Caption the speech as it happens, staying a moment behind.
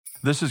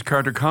This is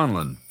Carter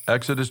Conlon,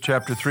 Exodus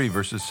chapter 3,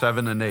 verses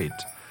 7 and 8.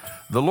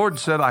 The Lord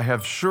said, I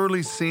have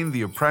surely seen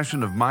the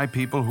oppression of my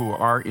people who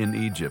are in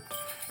Egypt,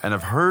 and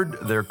have heard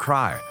their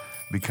cry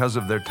because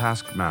of their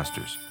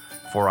taskmasters,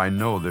 for I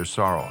know their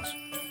sorrows.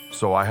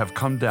 So I have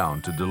come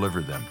down to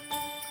deliver them.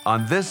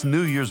 On this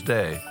New Year's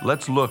Day,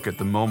 let's look at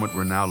the moment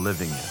we're now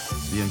living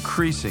in. The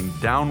increasing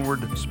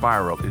downward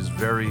spiral is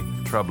very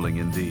troubling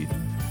indeed.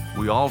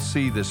 We all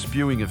see the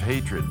spewing of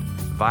hatred,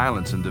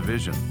 violence, and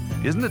division.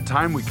 Isn't it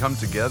time we come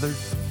together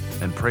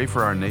and pray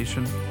for our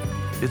nation?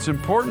 It's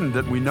important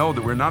that we know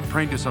that we're not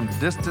praying to some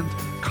distant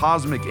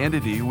cosmic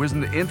entity who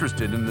isn't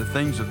interested in the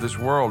things of this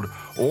world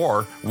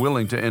or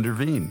willing to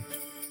intervene.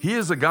 He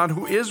is a God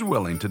who is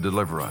willing to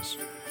deliver us.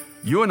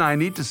 You and I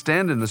need to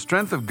stand in the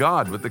strength of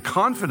God with the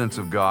confidence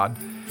of God,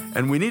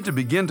 and we need to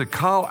begin to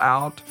call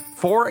out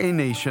for a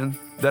nation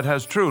that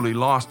has truly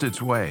lost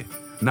its way.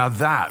 Now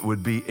that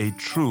would be a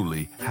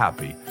truly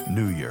happy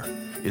New Year.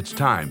 It's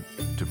time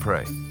to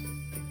pray.